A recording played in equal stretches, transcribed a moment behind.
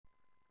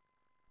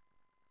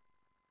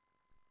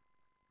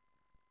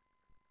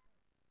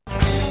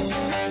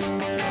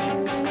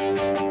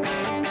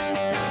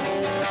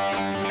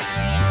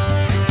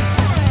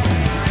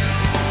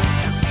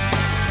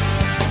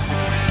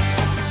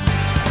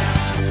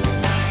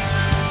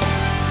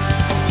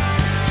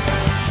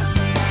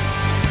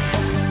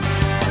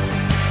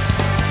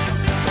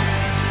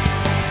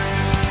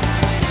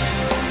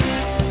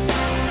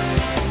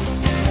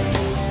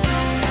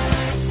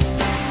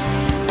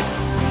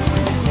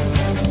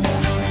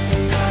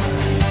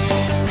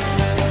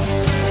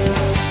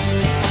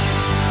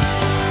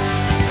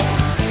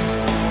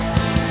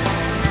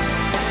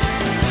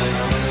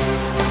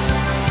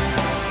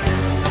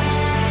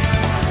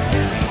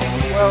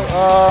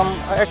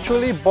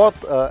actually bought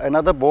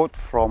another boat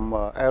from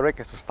Eric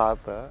as a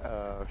starter,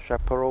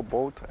 Chaparral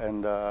boat,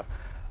 and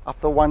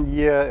after 1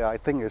 year I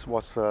think it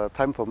was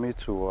time for me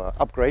to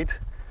upgrade,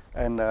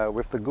 and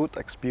with the good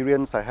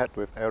experience I had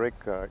with Eric,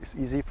 it's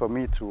easy for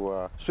me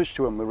to switch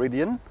to a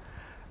Meridian,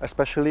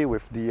 especially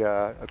with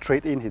the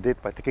trade-in he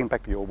did by taking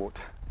back the old boat.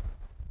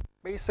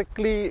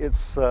 Basically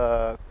it's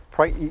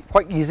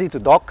quite easy to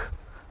dock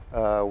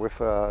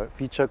with a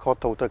feature called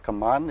Total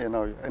Command. You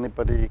know,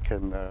 anybody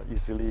can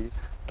easily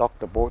dock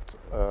the boat,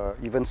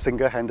 even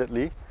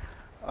single-handedly.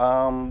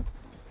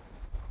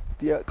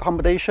 The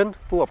accommodation,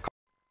 full of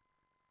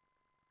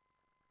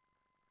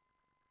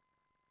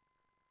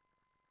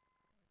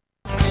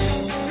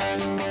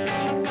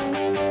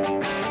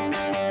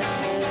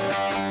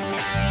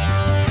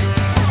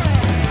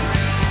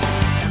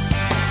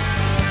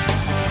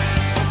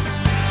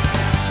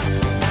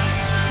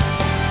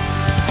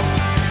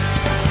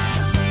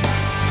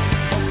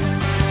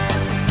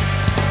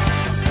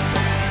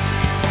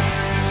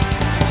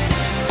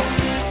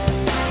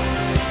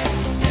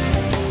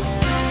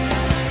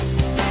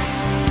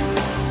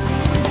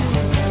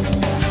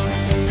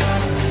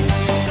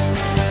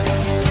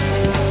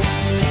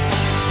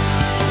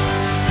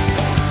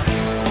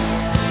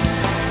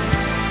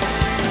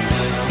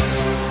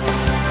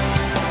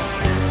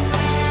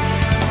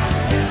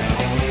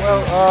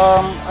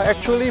I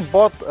actually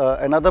bought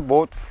another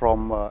boat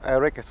from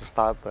Eric as a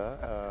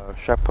starter,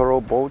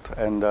 Chaparral boat,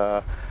 and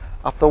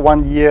after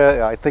 1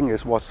 year I think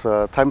it was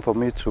time for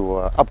me to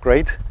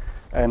upgrade,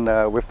 and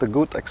with the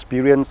good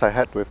experience I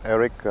had with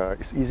Eric,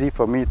 it's easy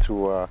for me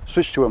to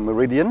switch to a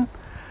Meridian,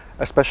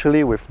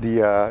 especially with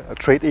the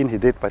trade-in he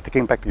did by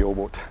taking back the old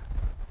boat.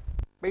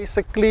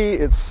 Basically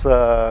it's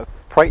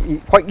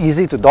quite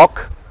easy to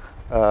dock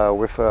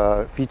with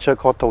a feature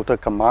called Total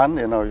Command.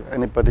 You know,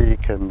 anybody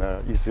can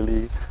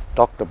easily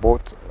dock the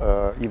boat,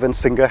 even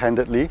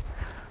single-handedly.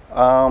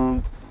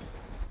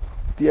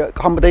 The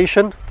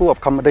accommodation, full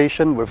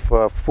accommodation with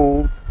a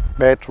full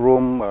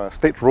bedroom,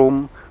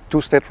 stateroom, 2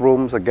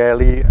 staterooms, a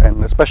galley,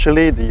 and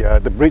especially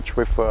the bridge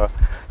with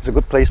is a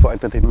good place for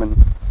entertainment.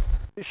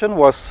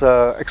 Was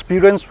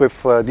experience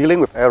with dealing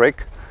with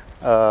Eric.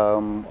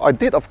 I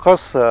did of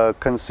course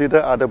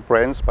consider other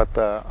brands, but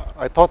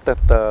I thought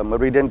that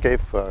Meridian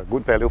gave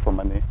good value for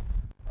money.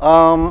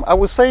 I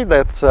would say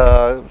that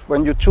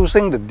when you're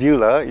choosing the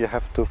dealer, you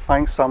have to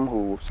find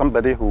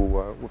somebody who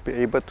would be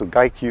able to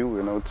guide you,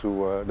 you know,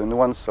 to the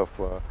nuance of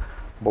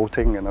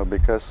boating, you know,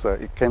 because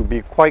it can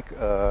be quite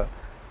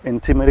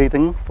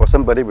intimidating for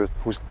somebody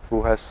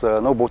who has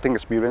no boating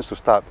experience to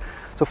start.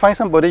 So find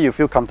somebody you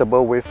feel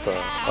comfortable with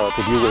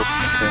to deal with.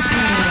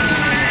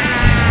 Yeah.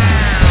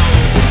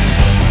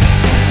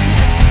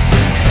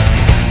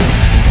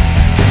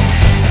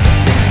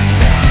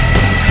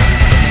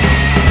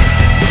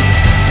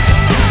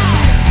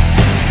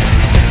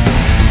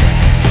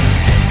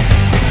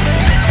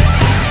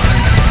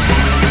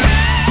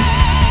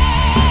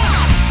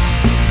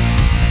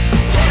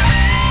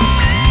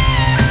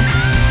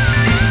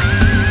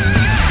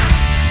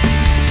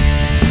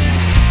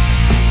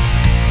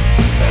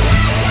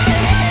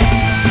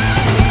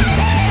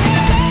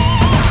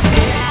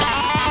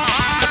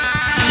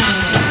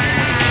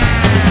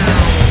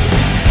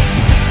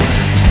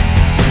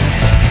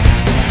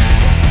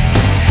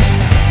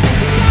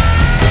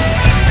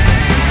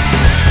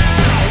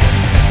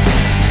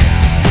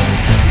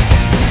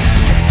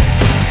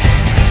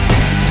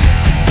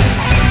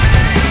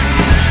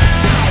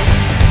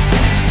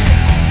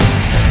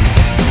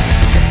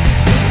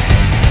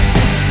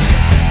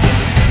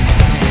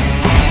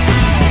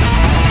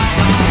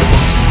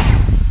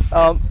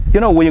 You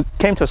know, we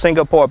came to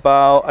Singapore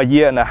about 1.5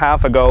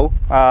 years ago.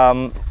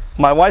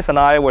 My wife and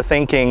I were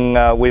thinking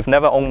we've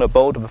never owned a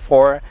boat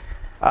before.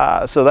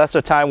 So that's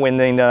the time when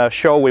in the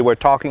show we were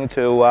talking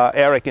to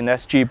Eric in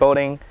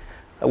SGBoating.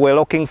 We're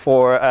looking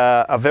for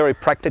a very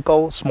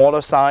practical,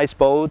 smaller size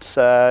boat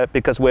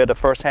because we're the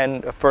first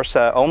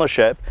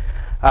ownership.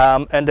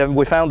 And then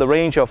we found the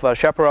range of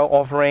Chaparral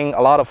offering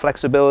a lot of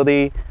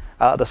flexibility,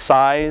 the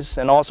size,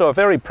 and also a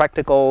very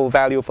practical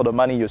value for the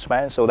money you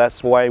spend. So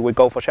that's why we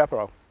go for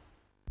Chaparral.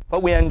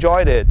 But we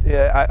enjoyed it.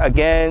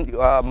 Again,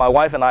 my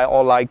wife and I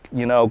all like,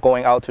 you know,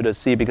 going out to the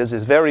sea because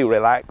it's very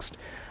relaxed.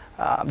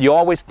 You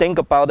always think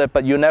about it,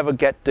 but you never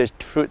get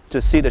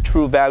to see the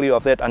true value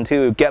of it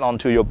until you get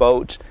onto your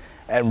boat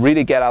and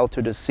really get out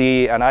to the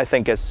sea. And I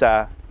think it's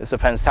a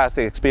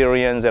fantastic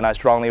experience, and I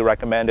strongly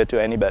recommend it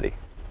to anybody.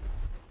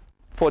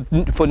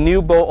 For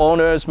new boat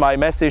owners, my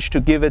message to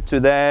give it to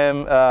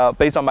them,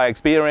 based on my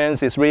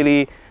experience, is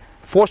really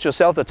force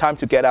yourself the time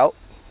to get out.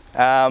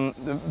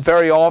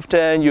 Very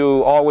often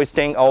you always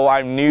think, oh,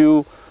 I'm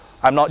new,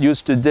 I'm not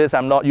used to this,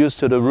 I'm not used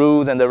to the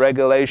rules and the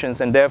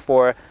regulations, and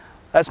therefore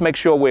let's make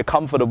sure we're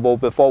comfortable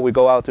before we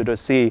go out to the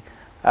sea.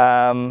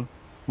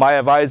 My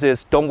advice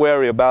is don't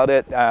worry about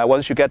it.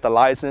 Once you get the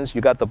license,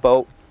 you got the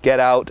boat, get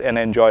out and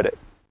enjoy it.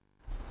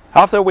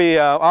 After we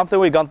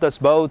got this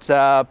boat,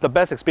 the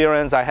best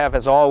experience I have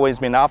has always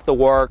been after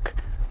work.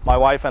 My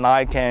wife and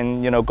I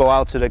can, you know, go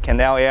out to the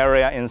canal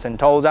area in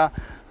Sentosa.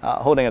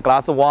 holding a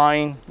glass of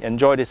wine,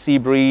 enjoy the sea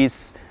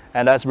breeze,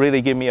 and that's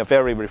really given me a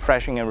very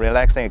refreshing and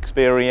relaxing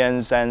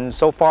experience. And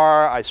so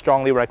far, I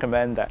strongly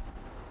recommend that.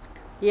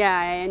 Yeah,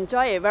 I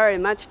enjoy it very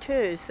much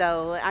too.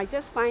 So I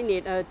just find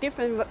it a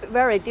different,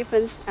 very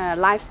different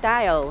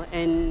lifestyle,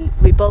 and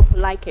we both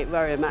like it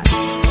very much.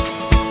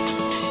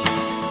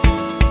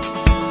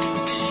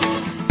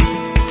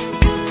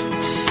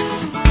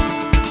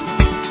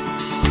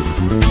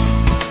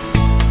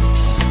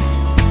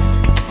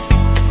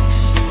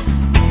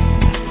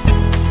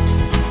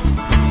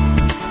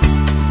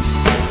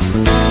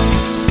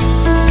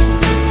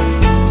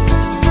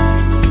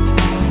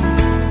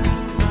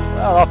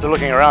 After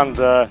looking around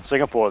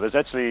Singapore, there's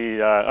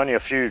actually only a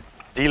few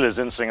dealers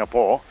in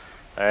Singapore,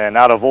 and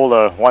out of all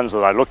the ones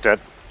that I looked at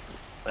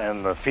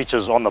and the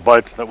features on the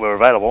boat that were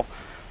available,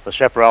 the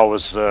Chaparral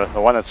was the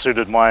one that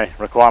suited my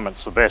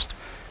requirements the best.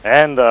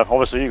 And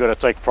obviously you've got to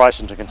take price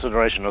into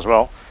consideration as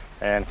well,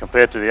 and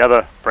compared to the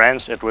other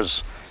brands it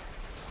was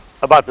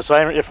about the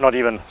same, if not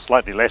even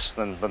slightly less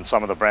than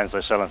some of the brands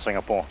they sell in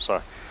Singapore.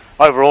 So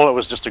overall it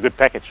was just a good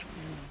package.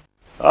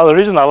 The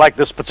reason I like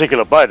this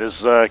particular boat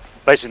is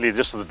basically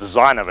just the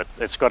design of it.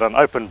 It's got an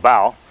open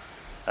bow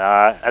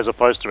as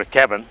opposed to a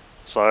cabin.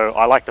 So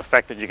I like the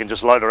fact that you can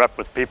just load her up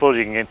with people.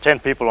 You can get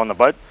 10 people on the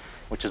boat,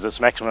 which is its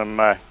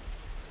maximum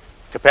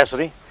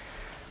capacity.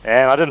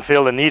 And I didn't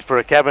feel the need for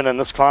a cabin in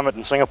this climate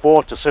in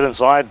Singapore to sit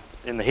inside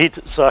in the heat.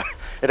 So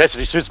it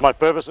actually suits my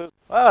purposes.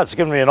 Well, it's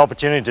given me an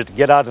opportunity to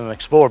get out and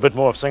explore a bit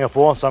more of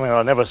Singapore, something that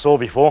I never saw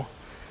before.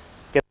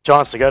 Get a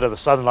chance to go to the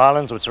Southern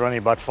Islands, which are only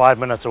about 5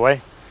 minutes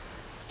away.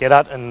 Get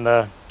out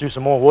and do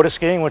some more water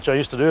skiing, which I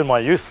used to do in my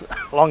youth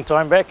a long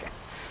time back.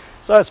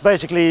 So it's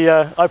basically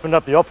opened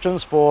up the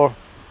options for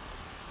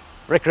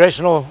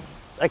recreational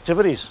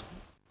activities.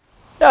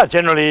 Yeah,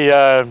 generally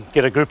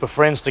get a group of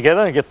friends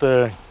together and get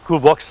the cool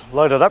box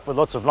loaded up with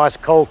lots of nice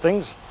cold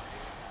things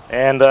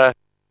and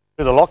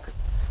through the lock.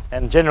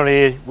 And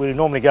generally we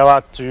normally go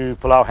out to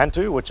Pulau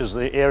Hantu, which is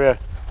the area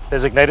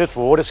designated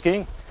for water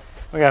skiing.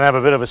 We're going to have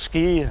a bit of a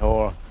ski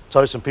or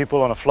tow some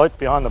people on a float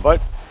behind the boat.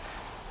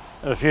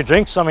 A few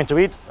drinks, something to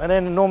eat, and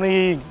then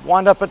normally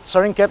wind up at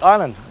Seringat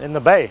Island in the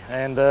bay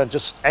and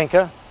just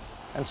anchor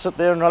and sit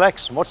there and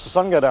relax and watch the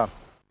sun go down.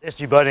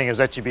 SGBoating has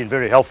actually been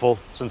very helpful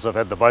since I've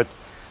had the boat.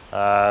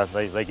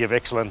 They give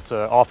excellent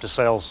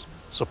after-sales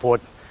support.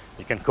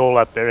 You can call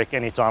up Eric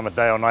any time of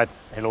day or night.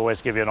 He'll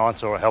always give you an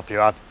answer or help you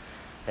out.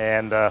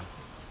 And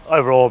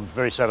overall, I'm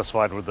very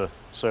satisfied with the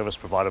service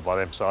provided by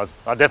them. So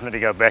I'll definitely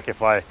go back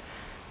if I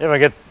ever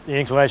get the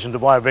inclination to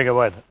buy a bigger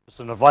boat.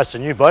 Just an advice to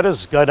new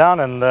boaters, go down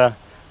and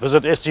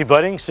visit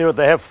SGBoating, see what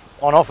they have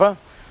on offer,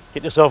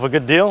 get yourself a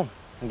good deal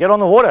and get on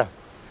the water.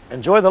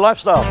 Enjoy the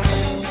lifestyle.